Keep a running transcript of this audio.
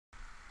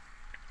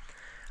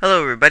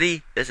Hello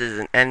everybody, this is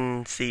an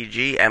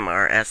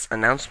NCGMRS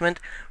announcement.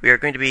 We are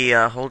going to be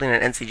holding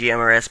an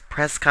NCGMRS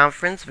press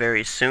conference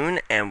very soon,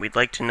 and we'd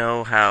like to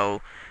know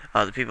how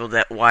the people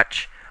that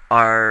watch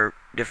our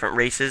different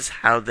races,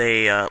 how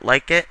they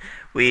like it.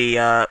 We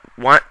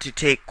want to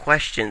take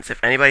questions.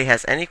 If anybody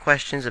has any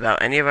questions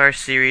about any of our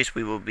series,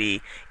 we will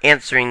be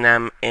answering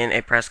them in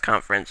a press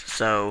conference.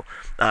 So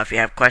if you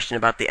have a question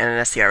about the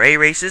NNSCRA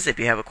races, if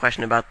you have a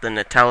question about the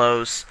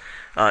Natello's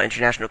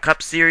International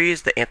Cup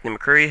Series that Anthony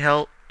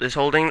McCurry is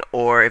holding,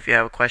 or if you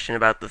have a question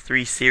about the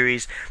 3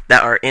 series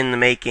that are in the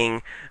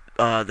making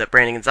that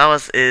Brandon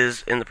Gonzalez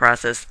is in the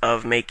process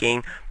of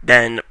making,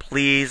 then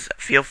please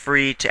feel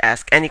free to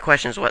ask any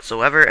questions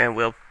whatsoever, and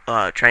we'll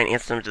try and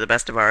answer them to the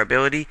best of our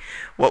ability.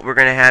 What we're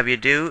going to have you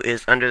do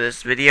is, under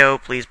this video,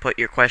 please put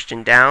your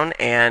question down,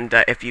 and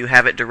if you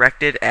have it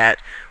directed at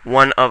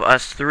one of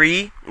us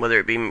 3, whether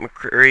it be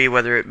McCurry,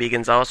 whether it be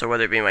Gonzalez, or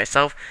whether it be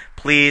myself,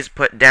 please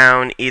put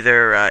down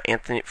either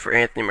Anthony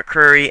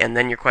McCurry and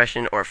then your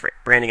question, or for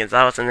Brandon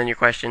Gonzalez and then your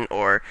question,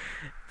 or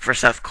for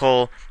Seth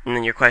Cole and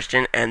then your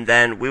question, and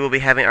then we will be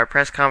having our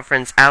press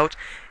conference out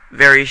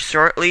very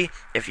shortly.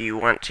 If you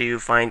want to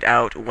find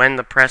out when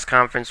the press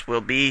conference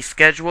will be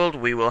scheduled,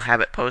 we will have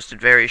it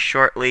posted very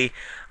shortly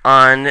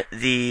on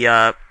the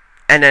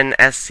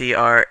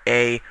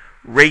NNSCRA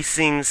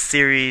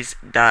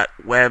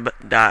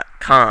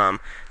racingseries.web.com.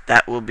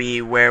 That will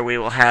be where we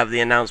will have the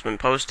announcement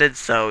posted,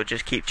 so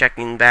just keep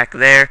checking back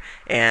there,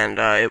 and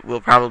it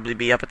will probably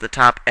be up at the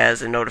top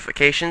as a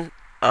notification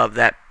of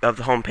the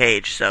home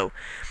page. So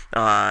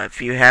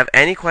if you have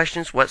any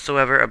questions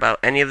whatsoever about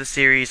any of the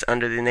series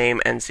under the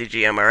name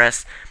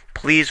NCGMRS,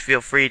 please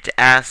feel free to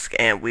ask,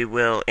 and we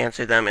will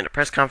answer them in a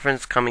press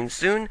conference coming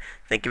soon.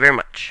 Thank you very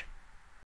much.